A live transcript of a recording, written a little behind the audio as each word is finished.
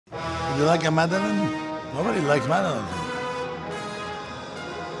You like a Madeleine? Nobody likes Madeleine.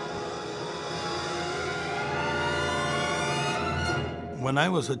 When I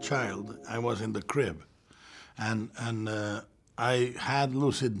was a child, I was in the crib, and I had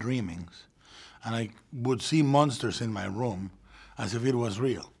lucid dreamings, and I would see monsters in my room as if it was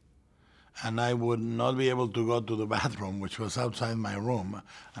real. And I would not be able to go to the bathroom, which was outside my room,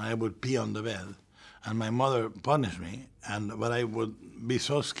 and I would pee on the bed. And my mother punished me, but I would be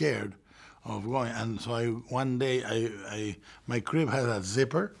so scared of going. And so one day, my crib had a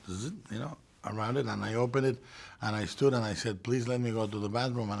zipper, around it, and I opened it, and I stood and I said, please let me go to the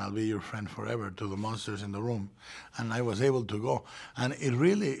bathroom and I'll be your friend forever, to the monsters in the room. And I was able to go. And it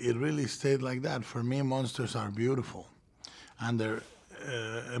really stayed like that. For me, monsters are beautiful. And they're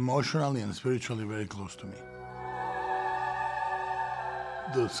emotionally and spiritually very close to me.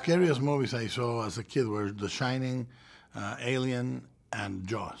 The scariest movies I saw as a kid were The Shining, Alien, and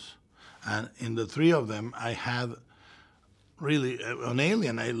Jaws. And in the three of them, I had really, on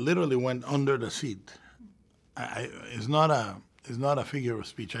Alien, I literally went under the seat. It's not a figure of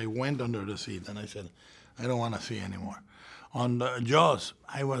speech. I went under the seat and I said, I don't want to see anymore. On the Jaws,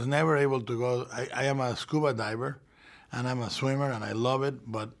 I was never able to go. I am a scuba diver and I'm a swimmer and I love it,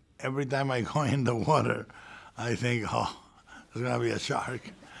 but every time I go in the water, I think, oh, there's going to be a shark.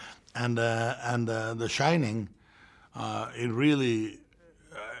 And The Shining,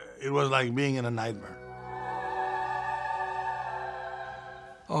 it was like being in a nightmare.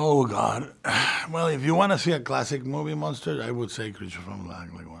 Oh, God. Well, if you want to see a classic movie monster, I would say Creature from the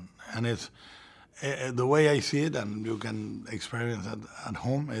Black Lagoon. And it's the way I see it, and you can experience it at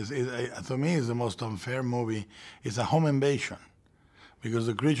home, to me, is the most unfair movie. It's a home invasion because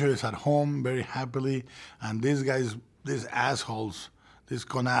the creature is at home very happily, and these guys, these assholes, these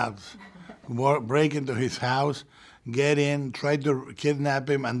connards, break into his house, get in, try to kidnap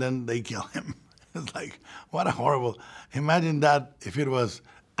him, and then they kill him. It's like, what a horrible... Imagine that if it was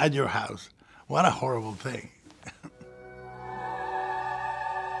at your house. What a horrible thing.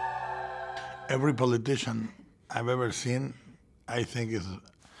 Every politician I've ever seen, I think, is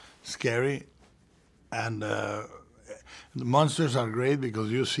scary. And the monsters are great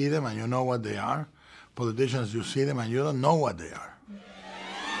because you see them and you know what they are. Politicians, you see them and you don't know what they are.